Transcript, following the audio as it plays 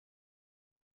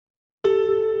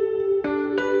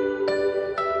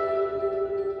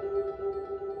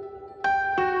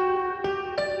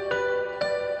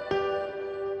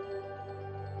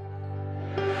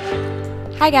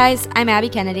Hi guys, I'm Abby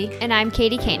Kennedy. And I'm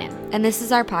Katie Kanan. And this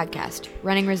is our podcast,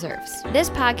 Running Reserves. This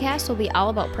podcast will be all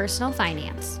about personal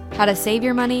finance. How to save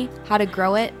your money, how to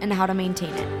grow it, and how to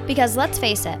maintain it. Because let's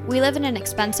face it, we live in an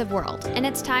expensive world, and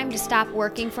it's time to stop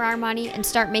working for our money and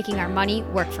start making our money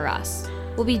work for us.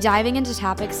 We'll be diving into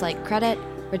topics like credit,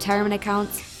 retirement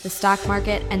accounts, the stock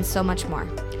market, and so much more.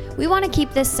 We want to keep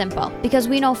this simple because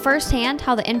we know firsthand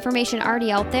how the information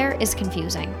already out there is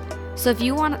confusing. So if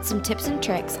you want some tips and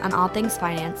tricks on all things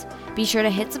finance, be sure to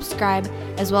hit subscribe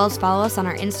as well as follow us on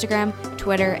our Instagram,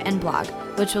 Twitter, and blog,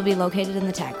 which will be located in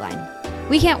the tagline.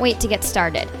 We can't wait to get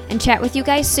started and chat with you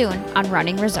guys soon on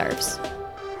Running Reserves.